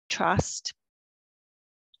Trust.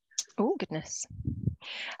 Oh, goodness.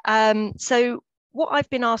 So what I've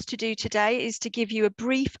been asked to do today is to give you a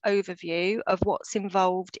brief overview of what's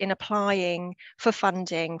involved in applying for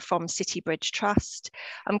funding from Citybridge Trust.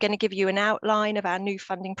 I'm going to give you an outline of our new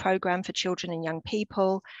funding programme for children and young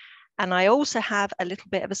people. And I also have a little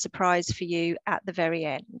bit of a surprise for you at the very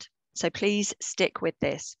end. So please stick with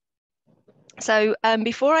this. So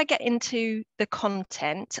before I get into the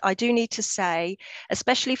content, I do need to say,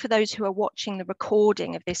 especially for those who are watching the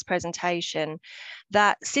recording of this presentation,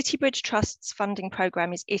 that Citybridge Trust's funding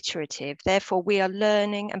programme is iterative. Therefore, we are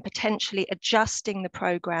learning and potentially adjusting the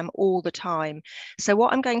programme all the time. So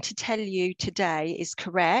what I'm going to tell you today is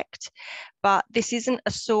correct, but this isn't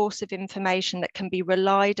a source of information that can be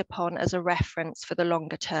relied upon as a reference for the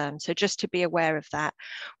longer term. So just to be aware of that.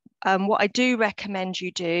 What I do recommend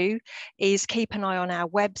you do is keep an eye on our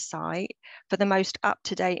website for the most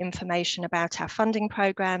up-to-date information about our funding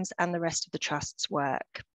programmes and the rest of the Trust's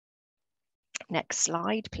work. Next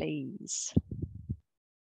slide, please.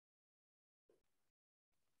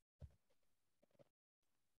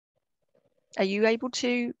 Are you able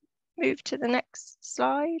to move to the next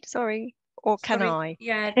slide? Sorry, or can I?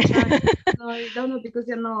 Yeah, no, I don't know because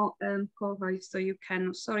you're not co-host, so you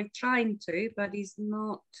can. Sorry, trying to, but it's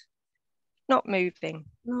not. Not moving.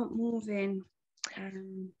 Not moving. Oh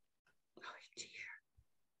dear.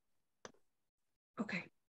 Okay,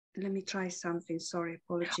 let me try something. Sorry,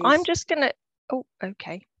 apologies. I'm just gonna. Oh,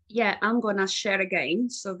 okay. Yeah, I'm gonna share again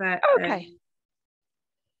so that. Okay.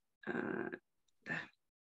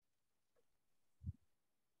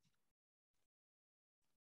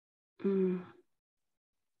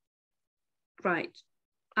 Right.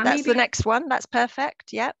 That's the next one. That's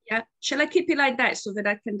perfect. Yeah. Yeah. Shall I keep it like that so that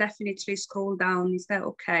I can definitely scroll down? Is that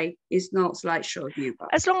okay? It's not slideshow view. But...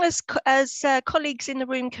 As long as colleagues in the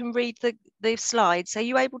room can read the slides. Are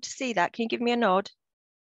you able to see that? Can you give me a nod?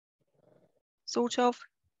 Sort of.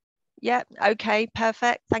 Yeah, okay,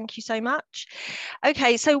 perfect. Thank you so much.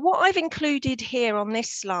 Okay, so what I've included here on this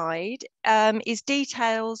slide is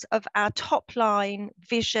details of our top line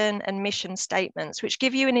vision and mission statements, which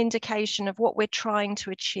give you an indication of what we're trying to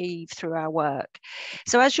achieve through our work.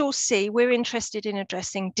 So as you'll see, we're interested in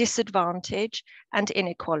addressing disadvantage and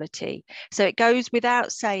inequality. So it goes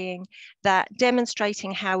without saying that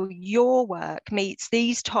demonstrating how your work meets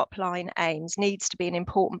these top line aims needs to be an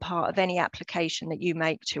important part of any application that you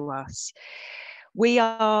make to us. We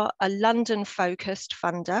are a London-focused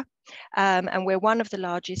funder, and we're one of the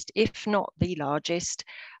largest, if not the largest,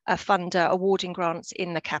 funder awarding grants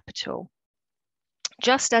in the capital.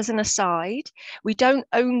 Just as an aside, we don't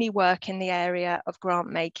only work in the area of grant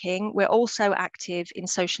making, we're also active in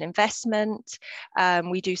social investment.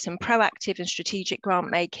 We do some proactive and strategic grant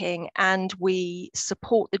making, and we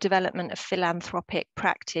support the development of philanthropic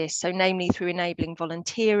practice, so namely through enabling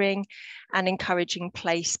volunteering and encouraging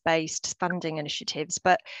place-based funding initiatives.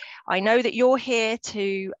 But I know that you're here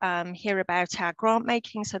to hear about our grant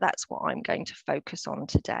making, so that's what I'm going to focus on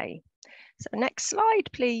today. So next slide,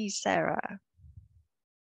 please, Sarah.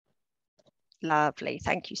 Lovely,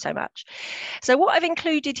 thank you so much. So what I've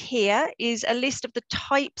included here is a list of the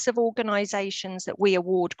types of organisations that we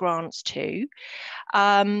award grants to.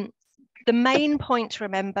 The main point to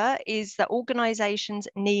remember is that organisations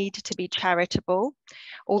need to be charitable,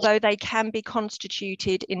 although they can be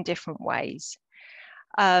constituted in different ways,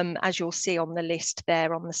 as you'll see on the list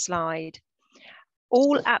there on the slide.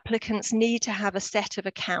 All applicants need to have a set of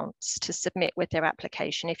accounts to submit with their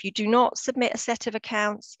application. If you do not submit a set of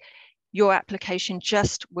accounts, your application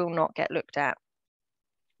just will not get looked at.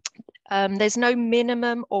 There's no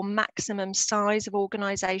minimum or maximum size of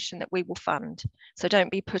organisation that we will fund. So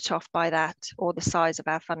don't be put off by that or the size of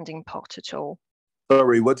our funding pot at all.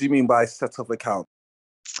 Sorry, what do you mean by set of accounts?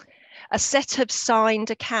 A set of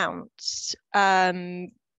signed accounts.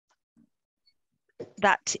 That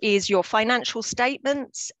is your financial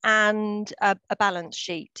statements and a balance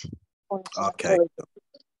sheet. Okay.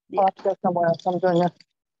 Yeah.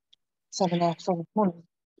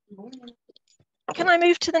 Can I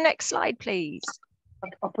move to the next slide, please?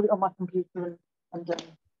 I'll put it on my computer and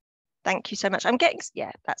Thank you so much. I'm getting,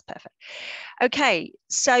 yeah, that's perfect. Okay,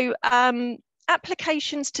 so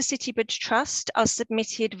applications to Citybridge Trust are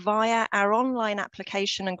submitted via our online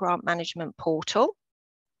application and grant management portal.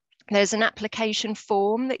 There's an application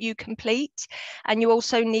form that you complete, and you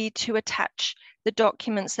also need to attach the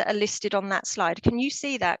documents that are listed on that slide. Can you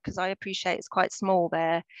see that? Because I appreciate it's quite small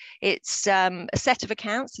there. It's a set of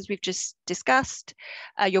accounts, as we've just discussed,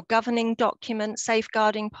 your governing document,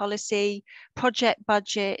 safeguarding policy, project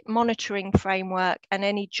budget, monitoring framework, and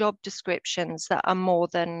any job descriptions that are more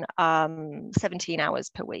than 17 hours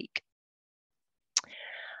per week.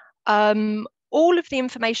 All of the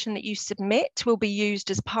information that you submit will be used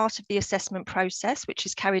as part of the assessment process, which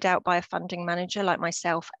is carried out by a funding manager like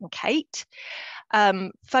myself and Kate.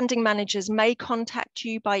 Funding managers may contact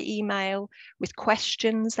you by email with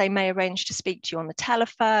questions. They may arrange to speak to you on the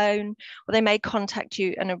telephone, or they may contact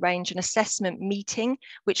you and arrange an assessment meeting,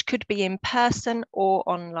 which could be in person or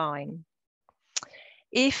online.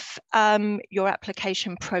 If your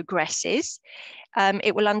application progresses,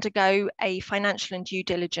 it will undergo a financial and due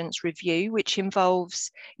diligence review, which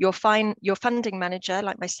involves your funding manager,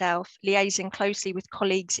 like myself, liaising closely with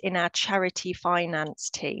colleagues in our charity finance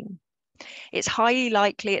team. It's highly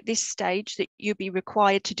likely at this stage that you'll be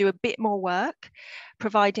required to do a bit more work,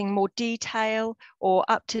 providing more detail or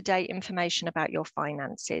up-to-date information about your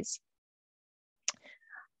finances.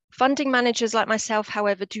 Funding managers like myself,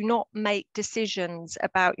 however, do not make decisions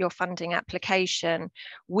about your funding application.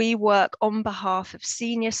 We work on behalf of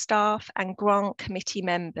senior staff and grant committee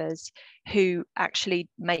members who actually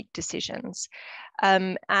make decisions.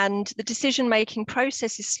 And the decision-making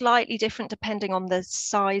process is slightly different depending on the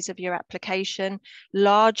size of your application.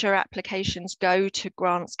 Larger applications go to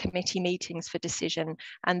grants committee meetings for decision,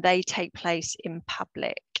 and they take place in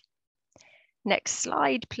public. Next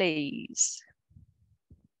slide, please.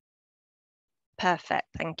 Perfect,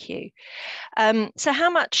 thank you. So how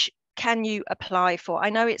much can you apply for? I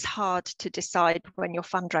know it's hard to decide when you're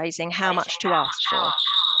fundraising how much to ask for.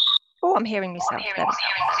 Oh, I'm hearing myself then.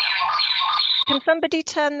 Can somebody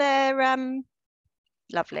turn their,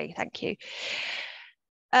 lovely, thank you.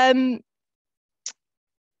 And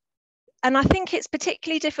I think it's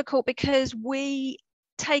particularly difficult because we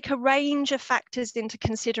take a range of factors into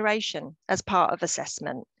consideration as part of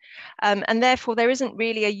assessment. And therefore, there isn't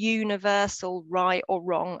really a universal right or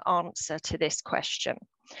wrong answer to this question.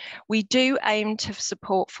 We do aim to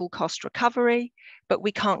support full cost recovery, but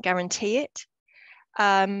we can't guarantee it.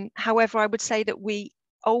 However, I would say that we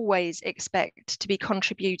always expect to be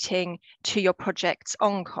contributing to your project's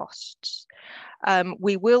on costs.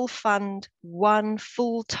 We will fund one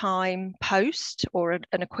full-time post or an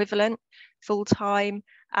equivalent full-time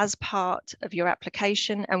as part of your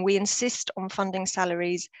application, and we insist on funding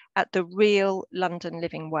salaries at the real London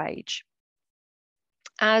living wage.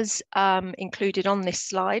 As included on this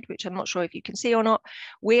slide, which I'm not sure if you can see or not,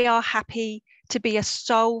 we are happy to be a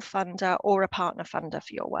sole funder or a partner funder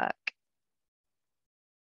for your work.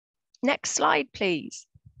 Next slide, please.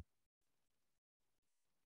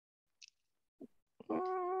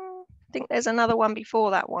 I think there's another one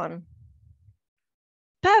before that one.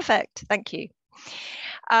 Perfect, thank you.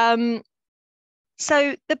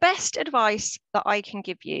 So the best advice that I can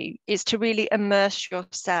give you is to really immerse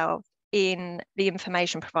yourself in the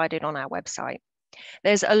information provided on our website.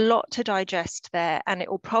 There's a lot to digest there, and it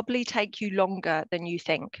will probably take you longer than you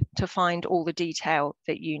think to find all the detail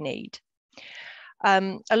that you need.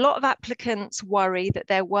 A lot of applicants worry that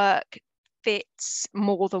their work fits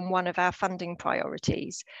more than one of our funding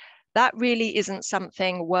priorities. That really isn't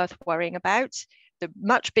something worth worrying about. The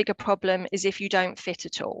much bigger problem is if you don't fit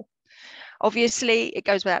at all. Obviously, it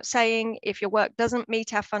goes without saying, if your work doesn't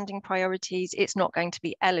meet our funding priorities, it's not going to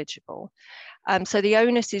be eligible. So the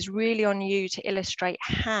onus is really on you to illustrate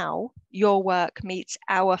how your work meets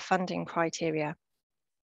our funding criteria.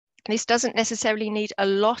 This doesn't necessarily need a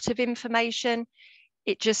lot of information,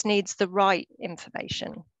 it just needs the right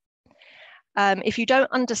information. If you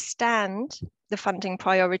don't understand the funding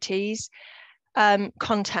priorities,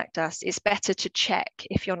 contact us. It's better to check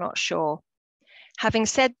if you're not sure. Having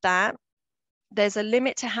said that, there's a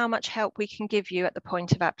limit to how much help we can give you at the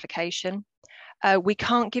point of application. We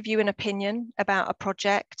can't give you an opinion about a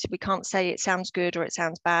project. We can't say it sounds good or it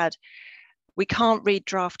sounds bad. We can't read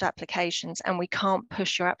draft applications, and we can't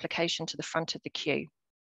push your application to the front of the queue.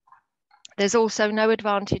 There's also no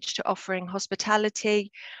advantage to offering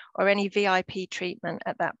hospitality or any VIP treatment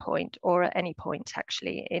at that point, or at any point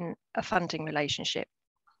actually in a funding relationship.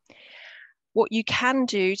 What you can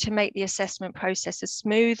do to make the assessment process as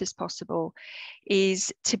smooth as possible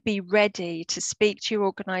is to be ready to speak to your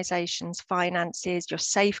organisation's finances, your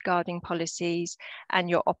safeguarding policies, and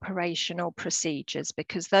your operational procedures,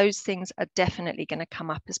 because those things are definitely going to come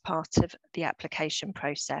up as part of the application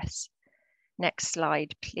process. Next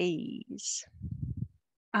slide, please.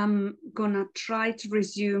 I'm gonna try to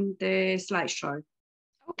resume the slideshow.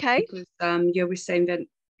 Okay. Because you were saying that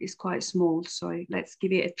is quite small. So let's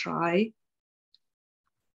give it a try.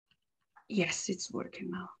 Yes, it's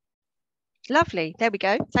working now. Lovely. There we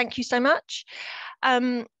go. Thank you so much.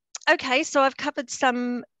 Okay, so I've covered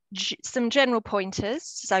some general pointers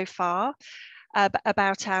so far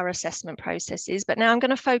about our assessment processes, but now I'm going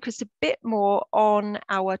to focus a bit more on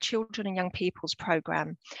our children and young people's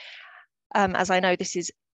programme, as I know this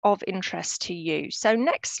is of interest to you. So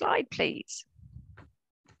next slide, please.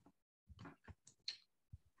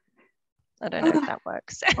 I don't know if that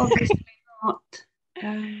works. Obviously not.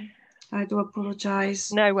 I do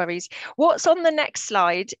apologise. No worries. What's on the next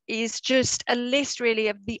slide is just a list really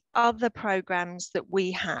of the other programmes that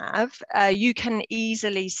we have. You can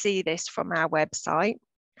easily see this from our website.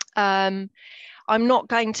 I'm not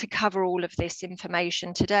going to cover all of this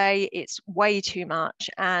information today. It's way too much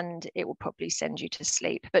and it will probably send you to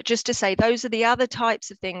sleep. But just to say, those are the other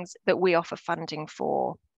types of things that we offer funding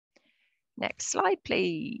for. Next slide,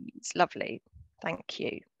 please. Lovely. Thank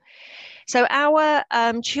you. So our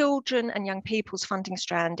children and young people's funding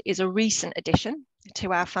strand is a recent addition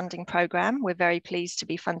to our funding programme. We're very pleased to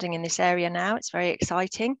be funding in this area now. It's very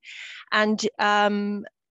exciting. And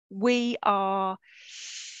we are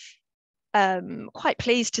quite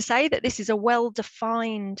pleased to say that this is a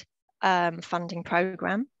well-defined funding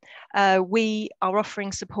programme. We are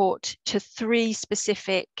offering support to 3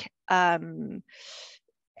 specific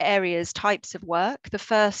areas, types of work. The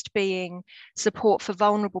first being support for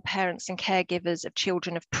vulnerable parents and caregivers of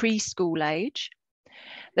children of preschool age.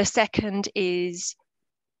 The second is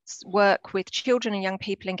work with children and young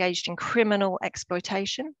people engaged in criminal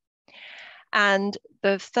exploitation. And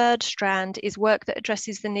the third strand is work that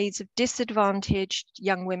addresses the needs of disadvantaged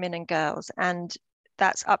young women and girls, and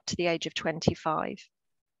that's up to the age of 25.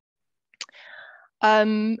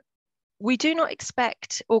 We do not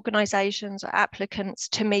expect organisations or applicants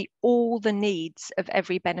to meet all the needs of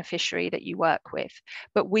every beneficiary that you work with,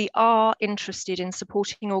 but we are interested in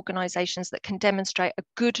supporting organisations that can demonstrate a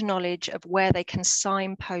good knowledge of where they can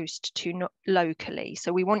signpost to locally.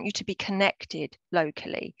 So we want you to be connected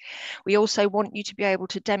locally. We also want you to be able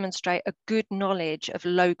to demonstrate a good knowledge of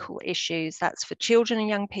local issues. That's for children and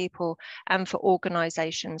young people and for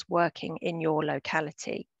organisations working in your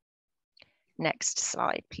locality. Next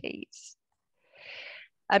slide, please.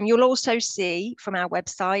 You'll also see from our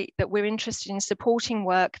website that we're interested in supporting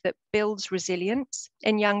work that builds resilience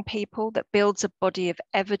in young people, that builds a body of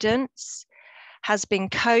evidence, has been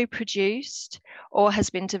co-produced or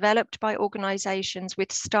has been developed by organisations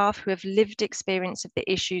with staff who have lived experience of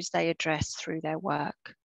the issues they address through their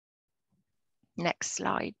work. Next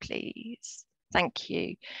slide, please. Thank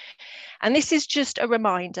you. And this is just a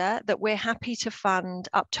reminder that we're happy to fund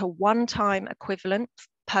up to one-time equivalent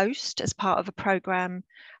post as part of a programme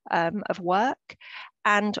of work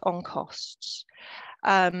and on costs.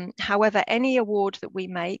 However, any award that we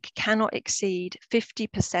make cannot exceed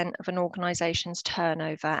 50% of an organisation's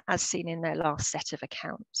turnover as seen in their last set of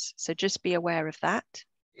accounts. So just be aware of that.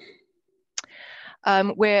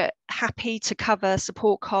 We're happy to cover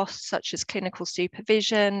support costs such as clinical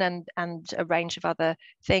supervision and a range of other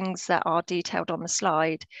things that are detailed on the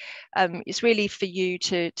slide. It's really for you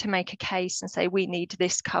to make a case and say, we need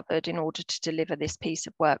this covered in order to deliver this piece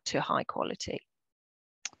of work to high quality.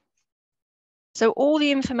 So all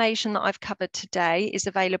the information that I've covered today is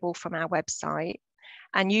available from our website,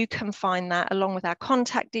 and you can find that along with our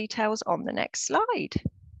contact details on the next slide.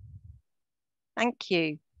 Thank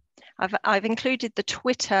you. I've included the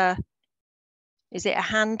Twitter, is it a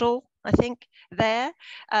handle, I think, there,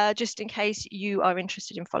 just in case you are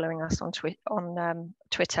interested in following us on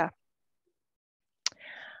Twitter.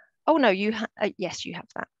 Oh no, yes, you have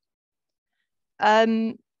that.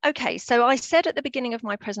 Okay, so I said at the beginning of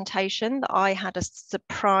my presentation that I had a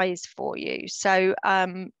surprise for you. So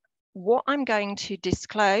what I'm going to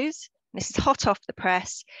disclose, this is hot off the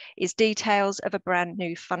press, is details of a brand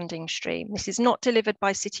new funding stream. This is not delivered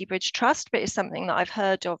by Citybridge Trust, but it's something that I've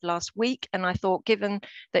heard of last week. And I thought, given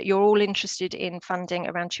that you're all interested in funding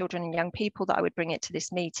around children and young people, that I would bring it to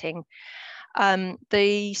this meeting.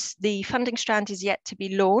 The funding strand is yet to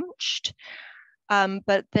be launched,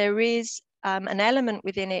 but there is an element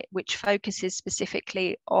within it which focuses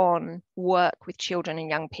specifically on work with children and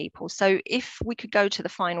young people. So if we could go to the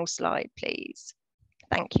final slide, please.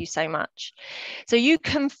 Thank you so much. So you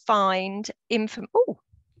can find info.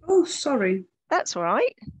 Oh, sorry. That's all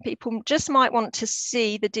right. People just might want to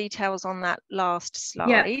see the details on that last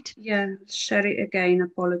slide. Yeah, share it again.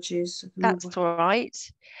 Apologies. That's all right.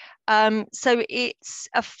 So it's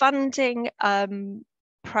a funding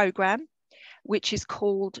programme which is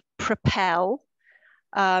called Propel,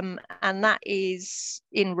 and that is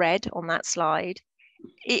in red on that slide.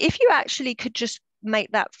 if you actually could just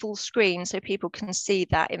make that full screen so people can see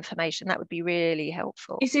that information, that would be really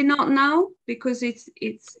helpful. Is it not now? Because it's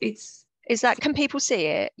Is that, can people see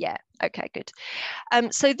it? Yeah, okay, good.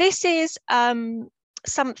 So this is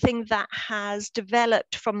something that has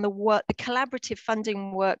developed from the work, the collaborative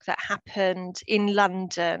funding work that happened in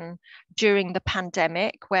London during the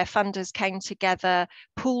pandemic, where funders came together,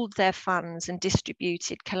 pooled their funds and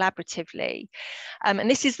distributed collaboratively. And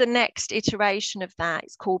this is the next iteration of that.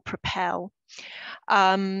 It's called Propel.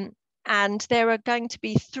 And there are going to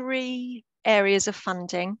be 3 areas of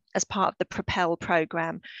funding as part of the Propel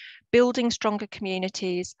programme: building stronger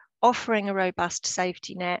communities, offering a robust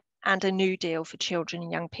safety net, and a new deal for children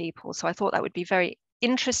and young people. So I thought that would be very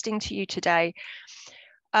interesting to you today.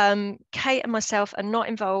 Kate and myself are not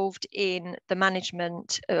involved in the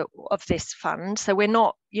management of this fund, so we're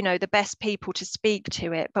not, you know, the best people to speak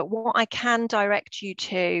to it. But what I can direct you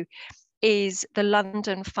to is the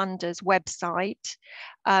London Funders website,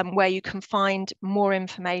 where you can find more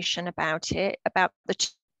information about it, about the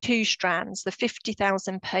 2 strands, the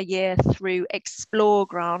 50,000 per year through Explore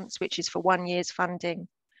grants, which is for 1 year's funding,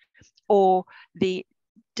 or the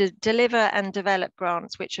Deliver and Develop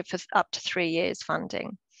grants, which are for up to 3 years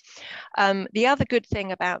funding. The other good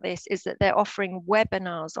thing about this is that they're offering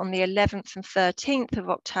webinars on the 11th and 13th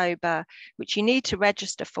of October, which you need to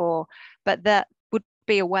register for, but that would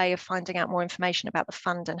be a way of finding out more information about the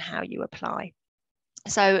fund and how you apply.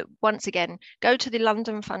 So once again, go to the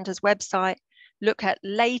London Funders website, look at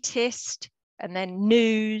latest, and then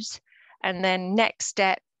news, and then next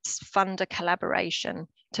steps, funder collaboration,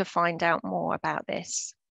 to find out more about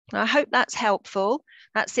this. I hope that's helpful.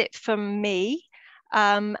 That's it from me.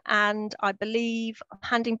 And I believe I'm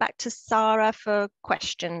handing back to Sarah for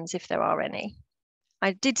questions, if there are any.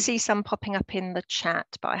 I did see some popping up in the chat,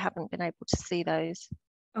 but I haven't been able to see those.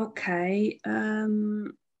 Okay.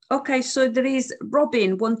 Okay, so there is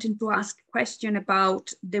Robin wanting to ask a question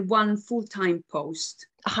about the 1 full-time post.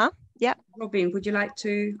 Yeah. Robin, would you like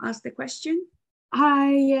to ask the question?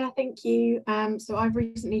 Hi, yeah, thank you. So I've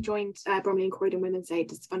recently joined Bromley and Croydon Women's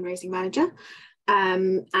Aid as fundraising manager.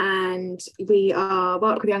 And we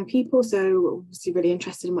work with young people, so we're obviously really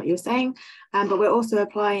interested in what you're saying. But we're also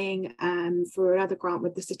applying for another grant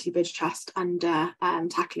with the City Bridge Trust under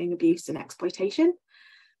tackling abuse and exploitation.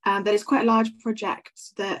 But it's quite a large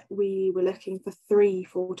project that we were looking for 3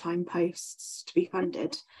 full-time posts to be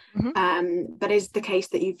funded. But is the case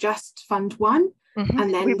that you just fund 1?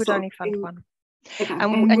 And then we would only fund 1. Okay.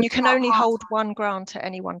 And you can only hold 1 grant at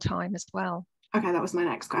any one time as well. Okay, that was my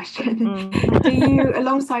next question. Do you,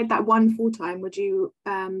 alongside that 1 full-time, would you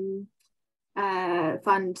fund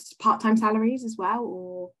part-time salaries as well,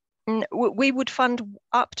 or? We would fund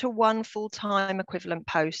up to 1 full-time equivalent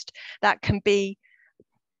post that can be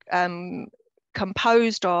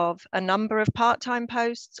composed of a number of part-time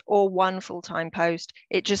posts or 1 full-time post.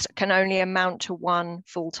 It just can only amount to 1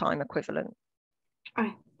 full-time equivalent. All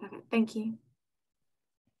right, perfect. Thank you.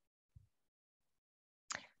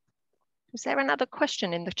 Was there another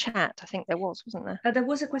question in the chat? I think there was, wasn't there? There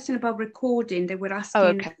was a question about recording. They were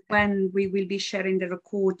asking when we will be sharing the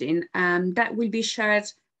recording. That will be shared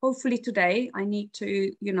hopefully today. I need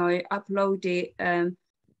to, you know, upload it and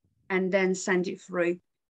then send it through.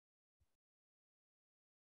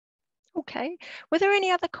 Okay. Were there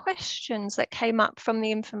any other questions that came up from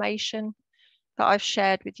the information that I've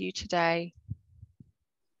shared with you today?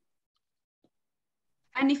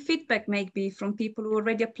 Any feedback maybe from people who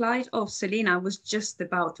already applied? Oh, Selina, I was just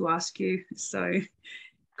about to ask you, so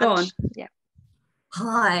go on. Yeah.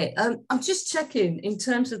 Hi, I'm just checking in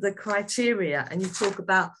terms of the criteria, and you talk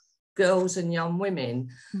about girls and young women,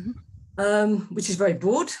 which is very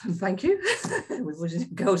broad, and thank you.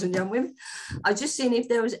 Girls and young women. I just seen if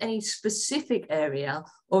there was any specific area,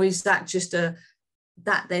 or is that just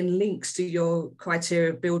that then links to your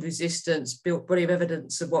criteria, build resistance, build body of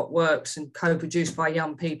evidence of what works, and co-produced by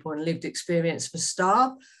young people and lived experience for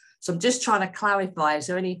staff. So I'm just trying to clarify, is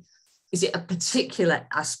it a particular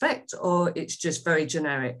aspect, or it's just very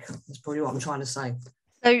generic? That's probably what I'm trying to say.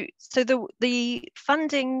 So the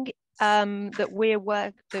funding that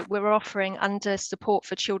we're offering under support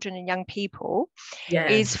for children and young people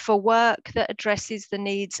is for work that addresses the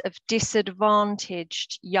needs of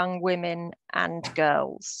disadvantaged young women and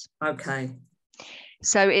girls. Okay.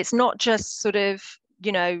 So it's not just sort of,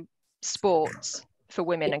 you know, sports for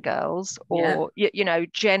women and girls, or you know,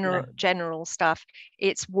 general stuff.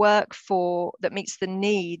 It's work that meets the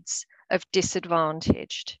needs of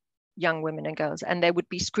disadvantaged young women and girls, and there would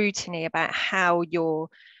be scrutiny about how you're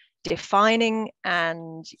defining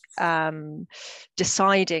and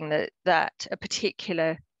deciding that a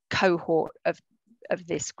particular cohort of of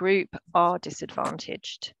this group are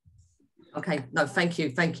disadvantaged. Okay, no, thank you.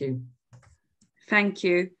 Thank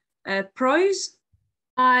you. Pros?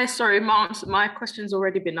 Sorry, my question's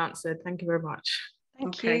already been answered. Thank you very much.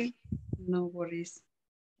 Thank you. No worries.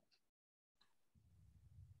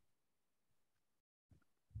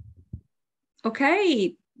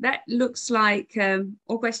 Okay, that looks like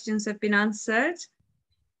all questions have been answered.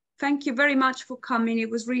 Thank you very much for coming.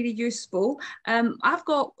 It was really useful. I've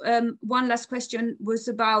got one last question, was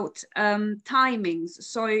about timings.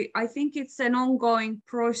 So I think it's an ongoing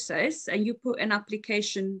process and you put an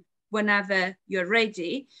application whenever you're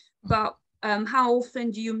ready, but how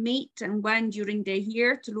often do you meet and when during the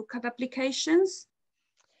year to look at applications?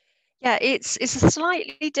 Yeah, it's a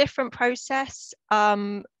slightly different process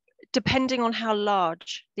depending on how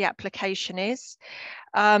large the application is.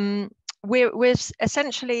 We're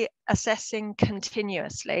essentially assessing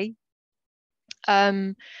continuously,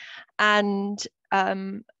 and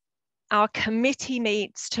our committee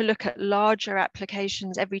meets to look at larger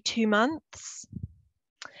applications every 2 months,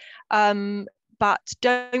 but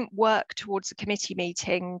don't work towards a committee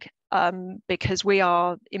meeting because we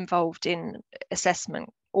are involved in assessment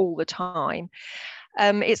all the time.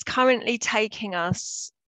 It's currently taking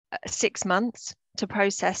us 6 months to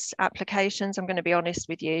process applications. I'm going to be honest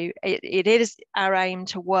with you. It is our aim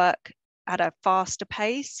to work at a faster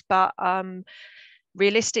pace, but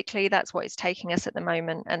realistically, that's what it's taking us at the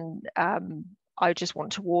moment. And I just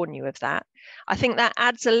want to warn you of that. I think that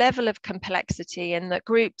adds a level of complexity in that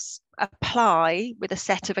groups apply with a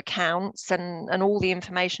set of accounts and all the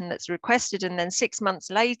information that's requested. And then 6 months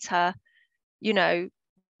later, you know,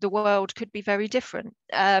 the world could be very different.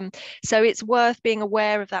 So it's worth being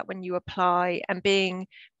aware of that when you apply and being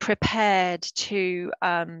prepared to,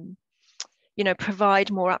 you know, provide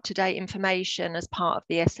more up-to-date information as part of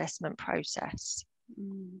the assessment process.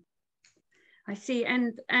 I see.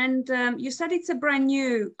 And you said it's a brand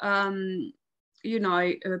new, you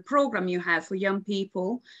know, program you have for young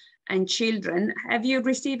people and children. Have you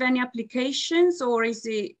received any applications, or is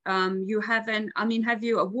it you haven't? I mean, have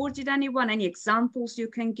you awarded anyone? Any examples you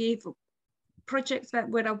can give of projects that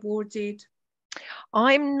were awarded?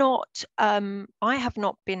 I'm not. I have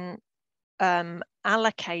not been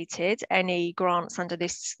allocated any grants under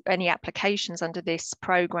this, any applications under this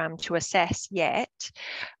program to assess yet,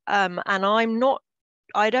 and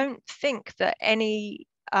I don't think that any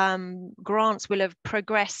grants will have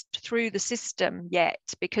progressed through the system yet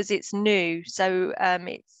because it's new. So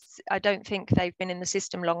I don't think they've been in the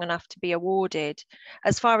system long enough to be awarded.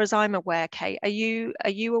 As far as I'm aware, Kate, are you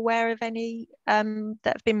aware of any that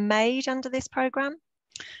have been made under this program?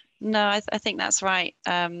 No, I think that's right.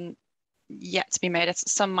 Yet to be made.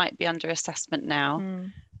 Some might be under assessment now,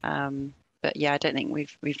 but yeah, I don't think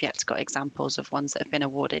we've yet got examples of ones that have been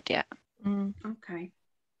awarded yet.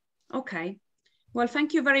 Okay. Well,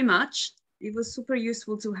 thank you very much. It was super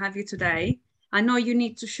useful to have you today. I know you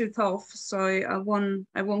need to shoot off, so I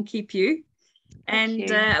won't keep you. And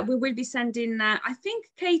we will be sending. I think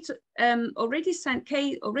Kate already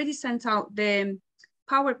sent out the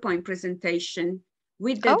PowerPoint presentation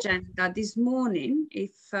with the agenda this morning.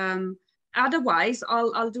 If otherwise,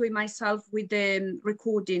 I'll do it myself with the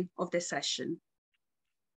recording of the session.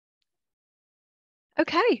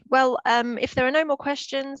 Okay, well, if there are no more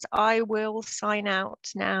questions, I will sign out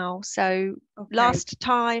now. So last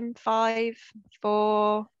time, 5,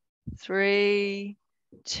 4, 3,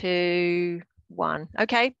 2, 1.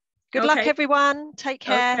 Okay, good luck, everyone. Take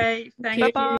care. Okay, thank you. Bye-bye.